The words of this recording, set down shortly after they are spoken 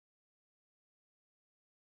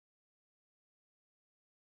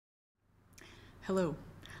Hello,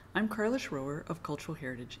 I'm Carla Schroer of Cultural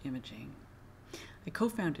Heritage Imaging. I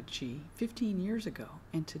co-founded SHE 15 years ago,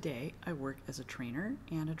 and today I work as a trainer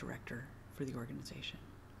and a director for the organization.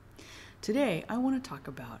 Today I want to talk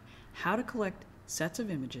about how to collect sets of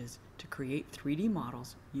images to create 3D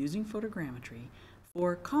models using photogrammetry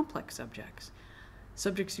for complex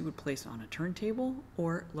subjects you would place on a turntable,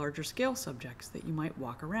 or larger scale subjects that you might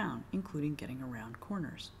walk around, including getting around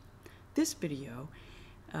corners. This video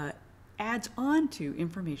adds on to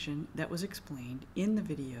information that was explained in the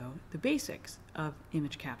video, The Basics of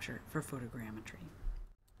Image Capture for Photogrammetry.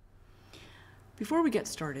 Before we get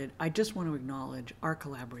started, I just want to acknowledge our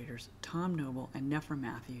collaborators, Tom Noble and Nefra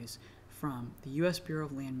Matthews from the U.S. Bureau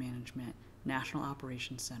of Land Management National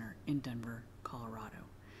Operations Center in Denver, Colorado.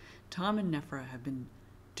 Tom and Nefra have been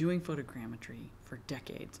doing photogrammetry for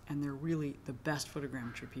decades, and they're really the best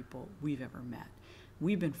photogrammetry people we've ever met.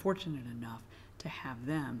 We've been fortunate enough to have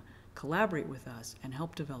them collaborate with us and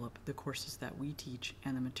help develop the courses that we teach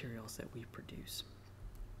and the materials that we produce.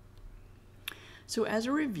 So as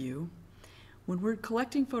a review, when we're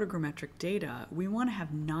collecting photogrammetric data, we want to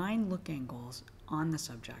have 9 look angles on the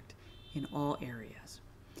subject in all areas.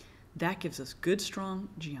 That gives us good, strong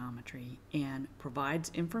geometry and provides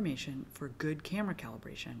information for good camera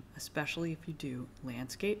calibration, especially if you do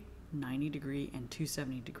landscape, 90-degree, and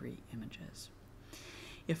 270-degree images.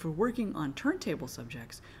 If we're working on turntable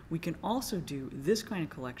subjects, we can also do this kind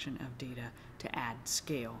of collection of data to add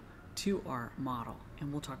scale to our model,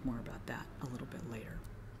 and we'll talk more about that a little bit later.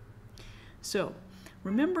 So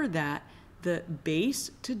remember that the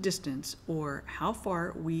base to distance, or how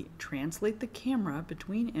far we translate the camera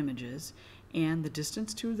between images, and the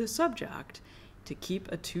distance to the subject to keep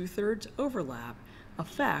a 2/3 overlap,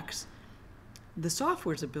 affects the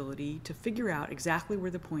software's ability to figure out exactly where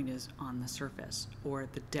the point is on the surface, or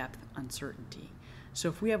the depth uncertainty. So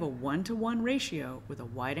if we have a 1-to-1 ratio with a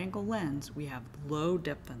wide-angle lens, we have low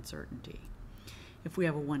depth uncertainty. If we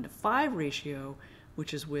have a 1-to-5 ratio,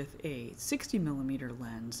 which is with a 60mm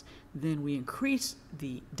lens, then we increase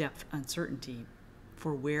the depth uncertainty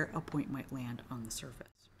for where a point might land on the surface.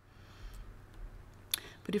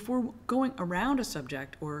 But if we're going around a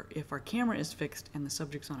subject, or if our camera is fixed and the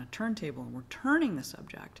subject's on a turntable and we're turning the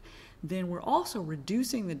subject, then we're also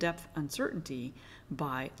reducing the depth uncertainty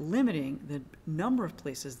by limiting the number of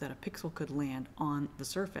places that a pixel could land on the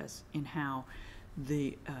surface in how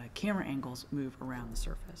the camera angles move around the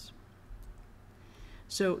surface.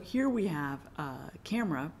 So here we have a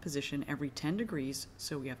camera position every 10 degrees,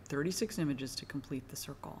 so we have 36 images to complete the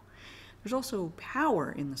circle. There's also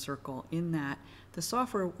power in the circle in that the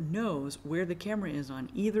software knows where the camera is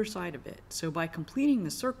on either side of it. So by completing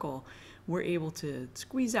the circle, we're able to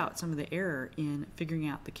squeeze out some of the error in figuring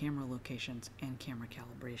out the camera locations and camera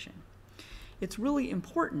calibration. It's really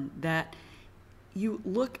important that you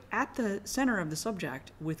look at the center of the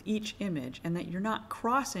subject with each image, and that you're not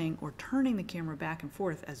crossing or turning the camera back and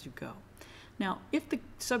forth as you go. Now, if the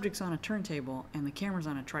subject's on a turntable and the camera's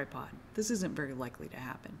on a tripod, this isn't very likely to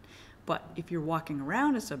happen. But if you're walking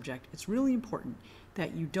around a subject, it's really important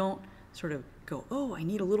that you don't sort of go, oh, I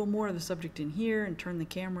need a little more of the subject in here, and turn the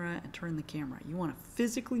camera and turn the camera. You want to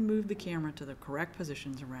physically move the camera to the correct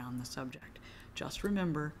positions around the subject. Just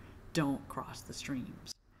remember, don't cross the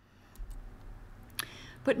streams.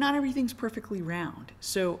 But not everything's perfectly round.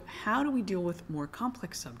 So how do we deal with more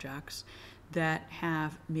complex subjects that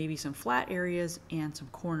have maybe some flat areas and some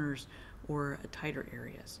corners or tighter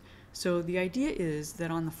areas? So the idea is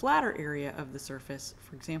that on the flatter area of the surface,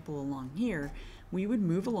 for example along here, we would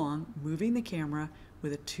move along, moving the camera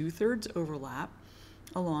with a 2/3 overlap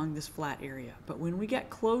along this flat area. But when we get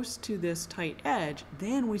close to this tight edge,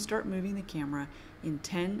 then we start moving the camera in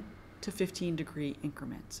 10 to 15 degree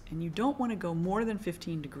increments. And you don't want to go more than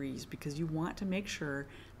 15 degrees because you want to make sure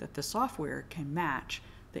that the software can match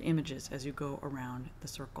the images as you go around the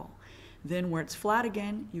circle. Then where it's flat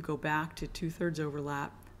again, you go back to 2/3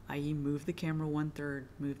 overlap, i.e. move the camera 1/3,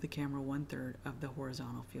 move the camera 1/3 of the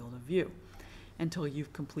horizontal field of view until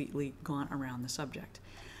you've completely gone around the subject.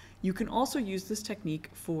 You can also use this technique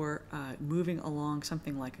for moving along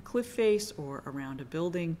something like a cliff face or around a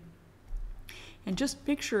building. And just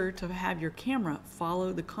make sure to have your camera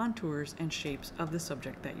follow the contours and shapes of the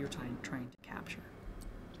subject that you're trying to capture.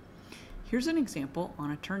 Here's an example on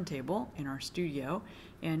a turntable in our studio,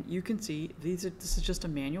 and you can see this is just a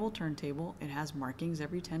manual turntable. It has markings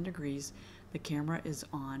every 10 degrees. The camera is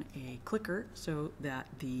on a clicker so that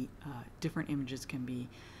the different images can be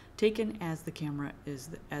taken as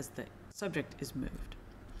the subject is moved.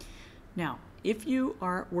 Now, if you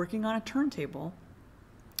are working on a turntable,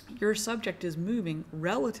 your subject is moving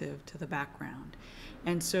relative to the background.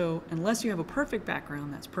 And so unless you have a perfect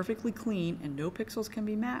background that's perfectly clean and no pixels can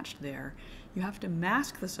be matched there, you have to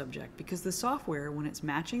mask the subject, because the software, when it's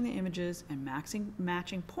matching the images and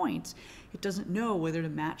matching points, it doesn't know whether to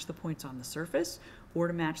match the points on the surface or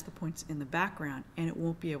to match the points in the background, and it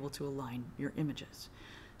won't be able to align your images.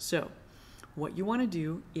 So what you want to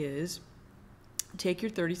do is take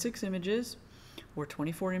your 36 images or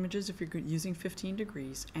 24 images if you're using 15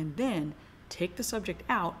 degrees, and then take the subject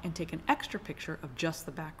out and take an extra picture of just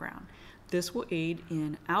the background. This will aid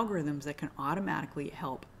in algorithms that can automatically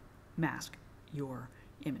help mask your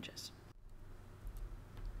images.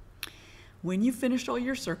 When you've finished all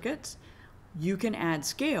your circuits, you can add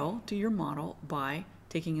scale to your model by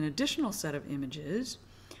taking an additional set of images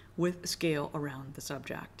with scale around the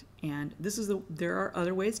subject. And there are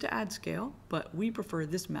other ways to add scale, but we prefer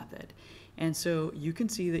this method. And so you can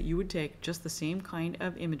see that you would take just the same kind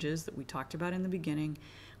of images that we talked about in the beginning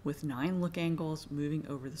with 9 look angles moving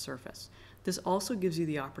over the surface. This also gives you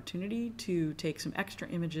the opportunity to take some extra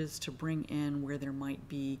images to bring in where there might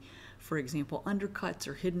be, for example, undercuts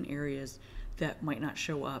or hidden areas that might not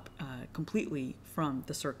show up completely from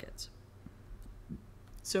the circuits.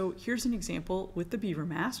 So here's an example with the beaver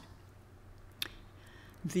mask.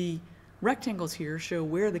 The rectangles here show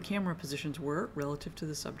where the camera positions were relative to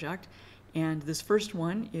the subject, and this first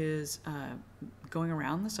one is going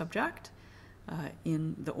around the subject.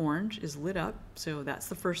 In the orange is lit up, so that's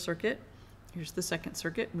the first circuit. Here's the second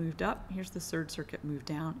circuit moved up. Here's the third circuit moved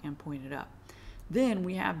down and pointed up. Then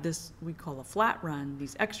we have this we call a flat run,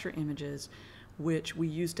 these extra images, which we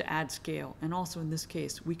use to add scale. And also in this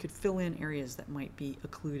case, we could fill in areas that might be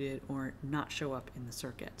occluded or not show up in the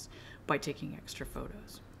circuits by taking extra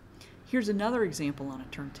photos. Here's another example on a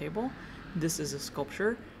turntable. This is a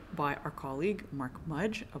sculpture by our colleague Mark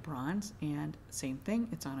Mudge, a bronze, and same thing,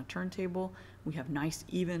 it's on a turntable. We have nice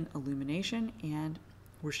even illumination, and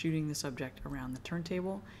we're shooting the subject around the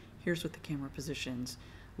turntable. Here's what the camera positions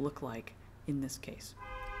look like in this case.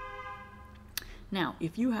 Now,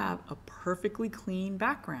 if you have a perfectly clean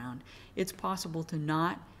background, it's possible to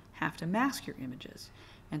not have to mask your images.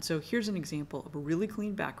 And so here's an example of a really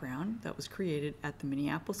clean background that was created at the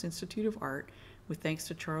Minneapolis Institute of Art, with thanks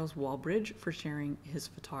to Charles Walbridge for sharing his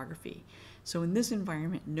photography. So in this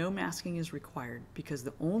environment, no masking is required because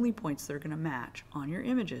the only points that are going to match on your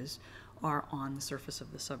images are on the surface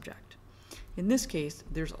of the subject. In this case,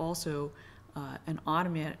 there's also an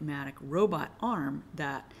automatic robot arm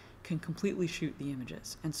that can completely shoot the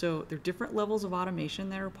images. And so there are different levels of automation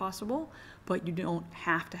that are possible, but you don't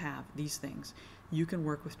have to have these things. You can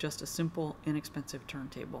work with just a simple, inexpensive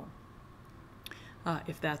turntable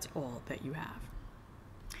if that's all that you have.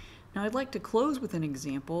 Now I'd like to close with an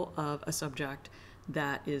example of a subject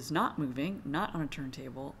that is not moving, not on a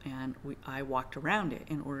turntable, and I walked around it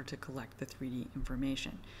in order to collect the 3D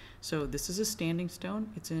information. So this is a standing stone.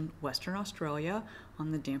 It's in Western Australia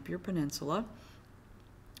on the Dampier Peninsula,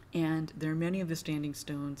 and there are many of the standing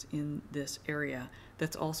stones in this area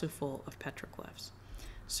that's also full of petroglyphs.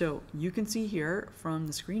 So you can see here from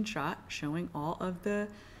the screenshot showing all of the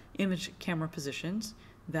image camera positions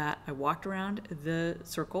that I walked around the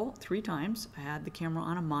circle 3 times. I had the camera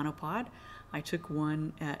on a monopod. I took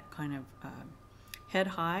one at kind of head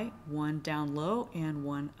high, one down low, and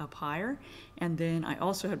one up higher. And then I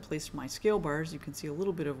also had placed my scale bars. You can see a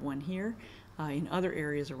little bit of one here in other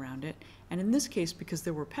areas around it. And in this case, because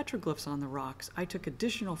there were petroglyphs on the rocks, I took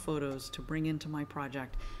additional photos to bring into my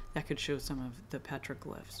project that could show some of the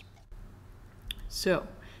petroglyphs. So,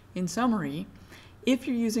 in summary, if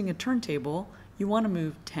you're using a turntable, you want to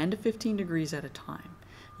move 10 to 15 degrees at a time.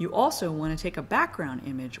 You also want to take a background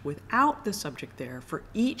image without the subject there for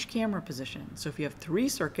each camera position. So if you have 3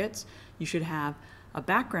 circuits, you should have a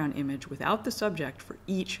background image without the subject for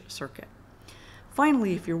each circuit.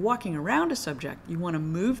 Finally, if you're walking around a subject, you want to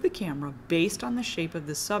move the camera based on the shape of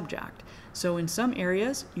the subject. So in some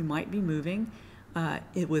areas, you might be moving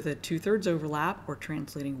with a 2/3 overlap or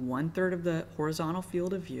translating 1/3 of the horizontal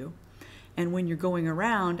field of view. And when you're going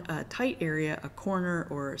around a tight area, a corner,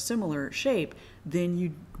 or a similar shape, then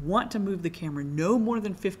you want to move the camera no more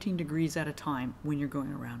than 15 degrees at a time when you're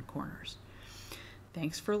going around corners.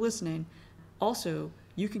 Thanks for listening. Also,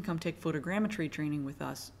 you can come take photogrammetry training with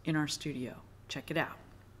us in our studio. Check it out.